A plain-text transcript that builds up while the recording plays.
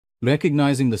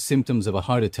Recognizing the symptoms of a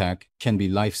heart attack can be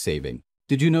life-saving.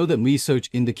 Did you know that research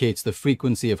indicates the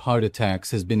frequency of heart attacks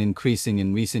has been increasing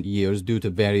in recent years due to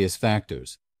various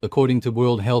factors? According to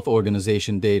World Health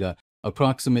Organization data,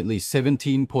 approximately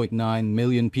 17.9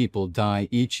 million people die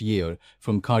each year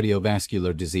from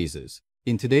cardiovascular diseases.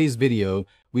 In today's video,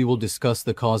 we will discuss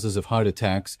the causes of heart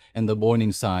attacks and the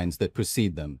warning signs that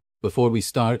precede them. Before we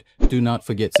start, do not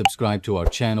forget to subscribe to our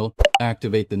channel,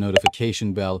 activate the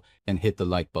notification bell, and hit the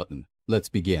like button. Let's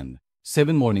begin.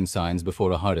 7 warning signs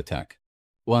before a heart attack.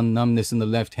 1. Numbness in the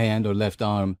left hand or left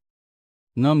arm.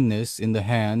 Numbness in the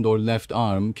hand or left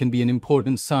arm can be an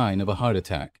important sign of a heart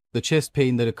attack. The chest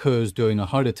pain that occurs during a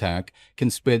heart attack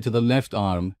can spread to the left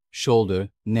arm, shoulder,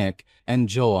 neck, and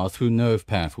jaw through nerve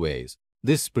pathways.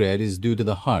 This spread is due to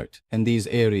the heart and these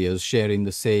areas sharing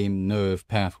the same nerve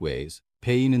pathways.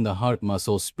 Pain in the heart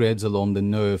muscle spreads along the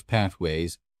nerve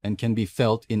pathways and can be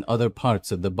felt in other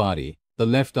parts of the body. The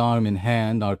left arm and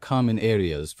hand are common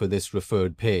areas for this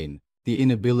referred pain. The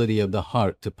inability of the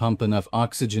heart to pump enough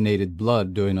oxygenated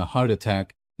blood during a heart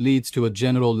attack leads to a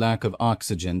general lack of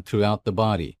oxygen throughout the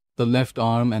body. The left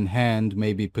arm and hand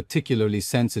may be particularly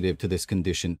sensitive to this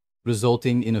condition,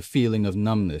 resulting in a feeling of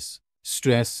numbness.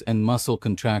 Stress and muscle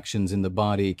contractions in the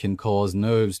body can cause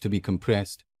nerves to be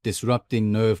compressed,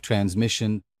 disrupting nerve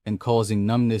transmission and causing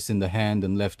numbness in the hand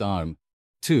and left arm.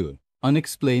 2.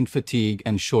 Unexplained fatigue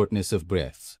and shortness of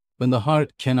breath. When the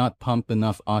heart cannot pump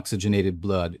enough oxygenated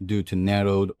blood due to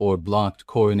narrowed or blocked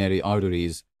coronary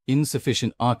arteries,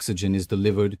 insufficient oxygen is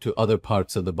delivered to other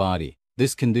parts of the body.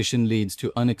 This condition leads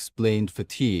to unexplained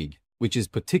fatigue, which is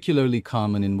particularly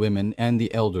common in women and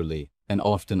the elderly and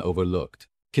often overlooked.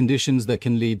 Conditions that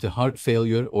can lead to heart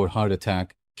failure or heart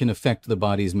attack can affect the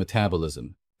body's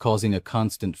metabolism, causing a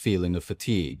constant feeling of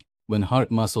fatigue. When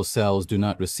heart muscle cells do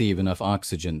not receive enough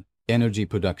oxygen, energy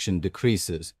production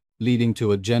decreases, leading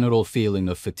to a general feeling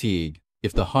of fatigue.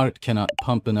 If the heart cannot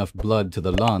pump enough blood to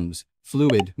the lungs,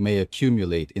 fluid may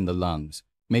accumulate in the lungs,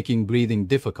 making breathing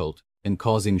difficult and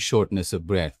causing shortness of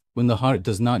breath. When the heart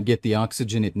does not get the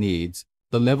oxygen it needs,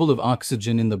 the level of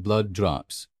oxygen in the blood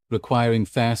drops, requiring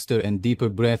faster and deeper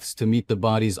breaths to meet the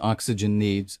body's oxygen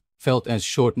needs, felt as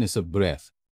shortness of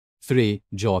breath. 3.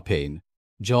 Jaw pain.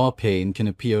 Jaw pain can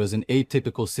appear as an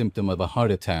atypical symptom of a heart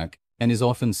attack and is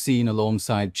often seen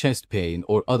alongside chest pain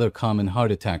or other common heart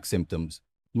attack symptoms.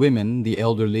 Women, the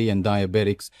elderly, and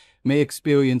diabetics may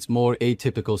experience more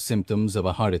atypical symptoms of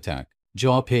a heart attack.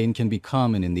 Jaw pain can be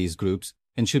common in these groups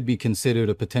and should be considered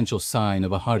a potential sign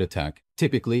of a heart attack.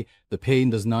 Typically, the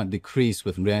pain does not decrease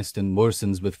with rest and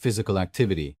worsens with physical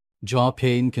activity. Jaw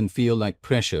pain can feel like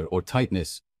pressure or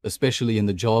tightness, especially in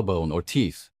the jawbone or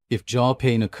teeth. If jaw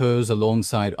pain occurs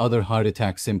alongside other heart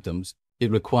attack symptoms,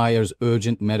 it requires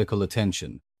urgent medical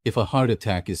attention. If a heart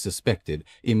attack is suspected,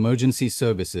 emergency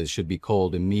services should be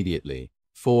called immediately.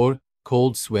 4.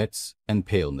 Cold sweats and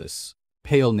paleness.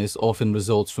 Paleness often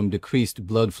results from decreased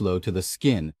blood flow to the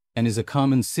skin and is a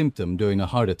common symptom during a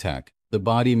heart attack. The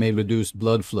body may reduce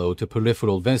blood flow to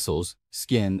peripheral vessels,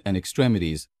 skin, and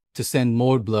extremities to send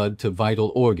more blood to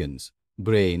vital organs,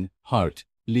 brain, heart,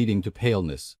 leading to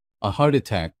paleness. A heart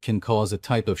attack can cause a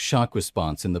type of shock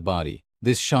response in the body.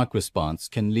 This shock response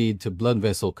can lead to blood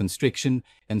vessel constriction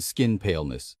and skin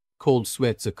paleness. Cold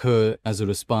sweats occur as a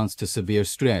response to severe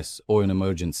stress or an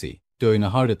emergency. During a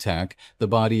heart attack, the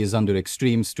body is under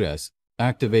extreme stress,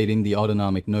 activating the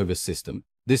autonomic nervous system.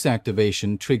 This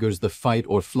activation triggers the fight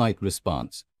or flight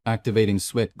response, activating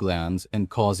sweat glands and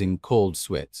causing cold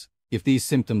sweats. If these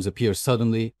symptoms appear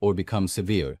suddenly or become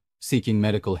severe, seeking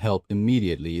medical help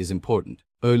immediately is important.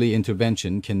 Early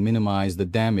intervention can minimize the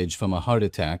damage from a heart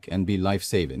attack and be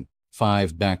life-saving.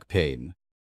 5. Back pain.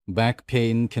 Back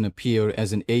pain can appear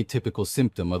as an atypical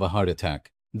symptom of a heart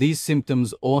attack. These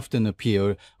symptoms often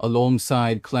appear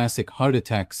alongside classic heart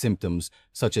attack symptoms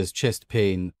such as chest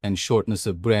pain and shortness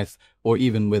of breath, or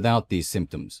even without these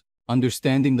symptoms.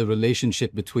 Understanding the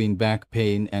relationship between back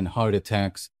pain and heart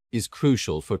attacks is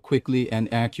crucial for quickly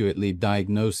and accurately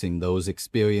diagnosing those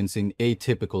experiencing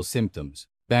atypical symptoms.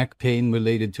 Back pain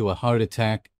related to a heart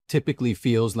attack typically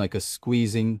feels like a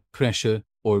squeezing, pressure,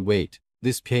 or weight.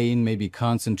 This pain may be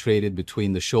concentrated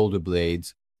between the shoulder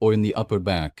blades or in the upper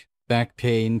back. Back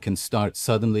pain can start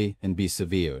suddenly and be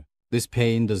severe. This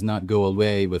pain does not go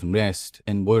away with rest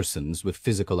and worsens with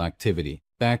physical activity.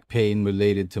 Back pain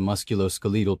related to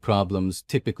musculoskeletal problems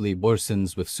typically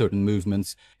worsens with certain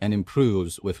movements and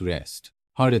improves with rest.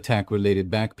 Heart attack-related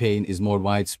back pain is more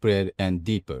widespread and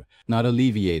deeper, not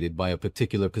alleviated by a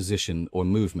particular position or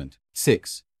movement.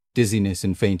 6. Dizziness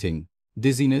and fainting.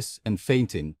 Dizziness and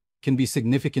fainting can be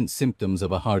significant symptoms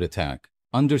of a heart attack.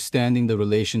 Understanding the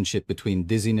relationship between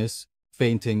dizziness,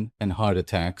 fainting, and heart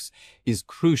attacks, is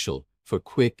crucial for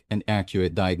quick and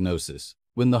accurate diagnosis.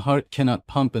 When the heart cannot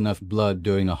pump enough blood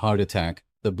during a heart attack,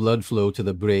 the blood flow to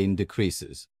the brain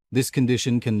decreases. This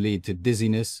condition can lead to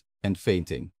dizziness and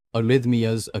fainting.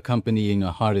 Arrhythmias accompanying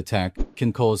a heart attack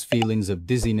can cause feelings of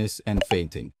dizziness and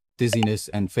fainting. Dizziness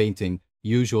and fainting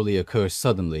usually occur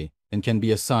suddenly and can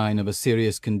be a sign of a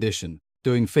serious condition.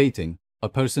 During fainting, a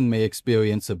person may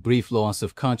experience a brief loss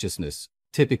of consciousness,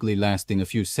 typically lasting a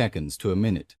few seconds to a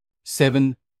minute.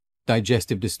 7.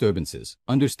 Digestive disturbances.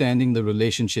 Understanding the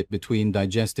relationship between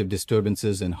digestive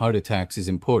disturbances and heart attacks is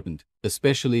important,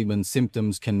 especially when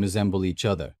symptoms can resemble each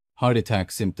other. Heart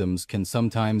attack symptoms can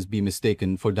sometimes be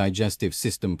mistaken for digestive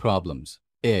system problems.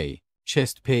 A.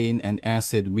 Chest pain and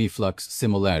acid reflux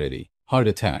similarity. Heart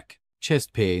attack.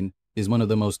 Chest pain is one of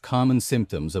the most common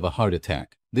symptoms of a heart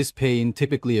attack. This pain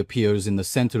typically appears in the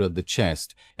center of the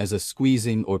chest as a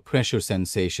squeezing or pressure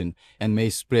sensation and may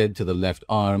spread to the left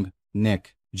arm,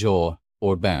 neck, jaw,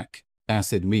 or back.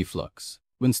 Acid reflux.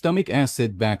 When stomach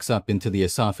acid backs up into the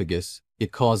esophagus,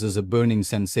 it causes a burning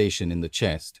sensation in the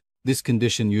chest. This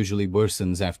condition usually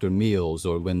worsens after meals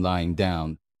or when lying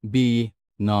down. B.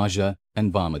 Nausea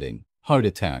and vomiting. Heart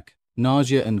attack.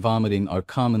 Nausea and vomiting are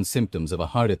common symptoms of a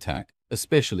heart attack,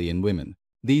 especially in women.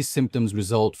 These symptoms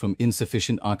result from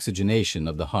insufficient oxygenation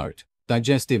of the heart.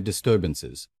 Digestive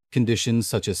disturbances. Conditions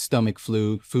such as stomach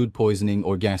flu, food poisoning,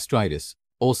 or gastritis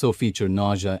also feature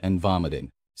nausea and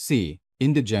vomiting. C.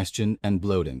 Indigestion and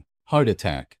bloating. Heart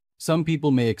attack. Some people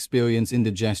may experience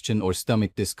indigestion or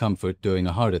stomach discomfort during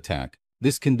a heart attack.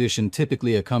 This condition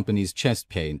typically accompanies chest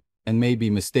pain and may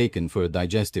be mistaken for a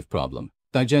digestive problem.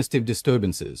 Digestive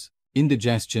disturbances.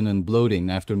 Indigestion and bloating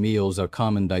after meals are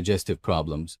common digestive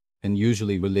problems and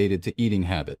usually related to eating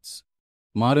habits.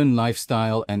 Modern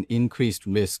lifestyle and increased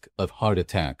risk of heart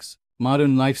attacks.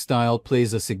 Modern lifestyle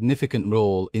plays a significant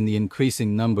role in the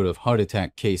increasing number of heart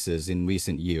attack cases in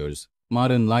recent years.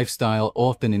 Modern lifestyle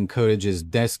often encourages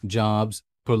desk jobs,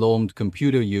 prolonged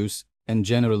computer use, and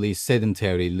generally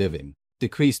sedentary living.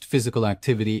 Decreased physical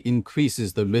activity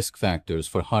increases the risk factors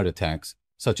for heart attacks,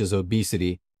 such as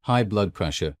obesity, high blood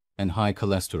pressure, and high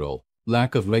cholesterol.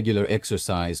 Lack of regular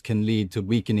exercise can lead to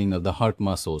weakening of the heart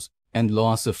muscles and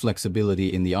loss of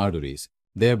flexibility in the arteries,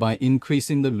 thereby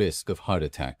increasing the risk of heart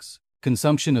attacks.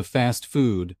 Consumption of fast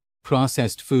food,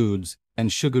 processed foods,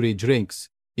 and sugary drinks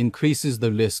increases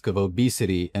the risk of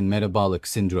obesity and metabolic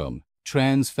syndrome.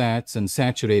 Trans fats and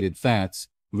saturated fats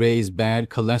raise bad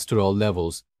cholesterol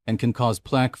levels and can cause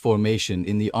plaque formation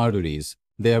in the arteries,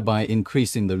 thereby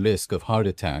increasing the risk of heart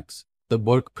attacks. The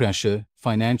work pressure,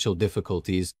 financial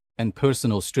difficulties, and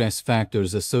personal stress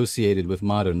factors associated with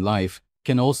modern life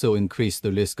can also increase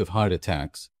the risk of heart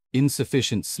attacks.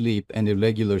 Insufficient sleep and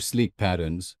irregular sleep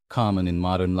patterns, common in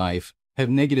modern life, have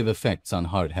negative effects on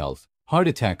heart health. Heart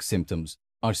attack symptoms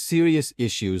are serious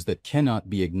issues that cannot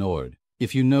be ignored.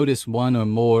 If you notice one or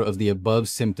more of the above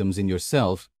symptoms in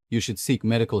yourself, you should seek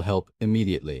medical help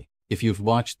immediately. If you've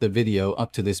watched the video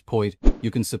up to this point, you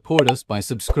can support us by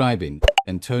subscribing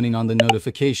and turning on the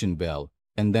notification bell,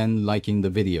 and then liking the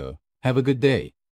video. Have a good day.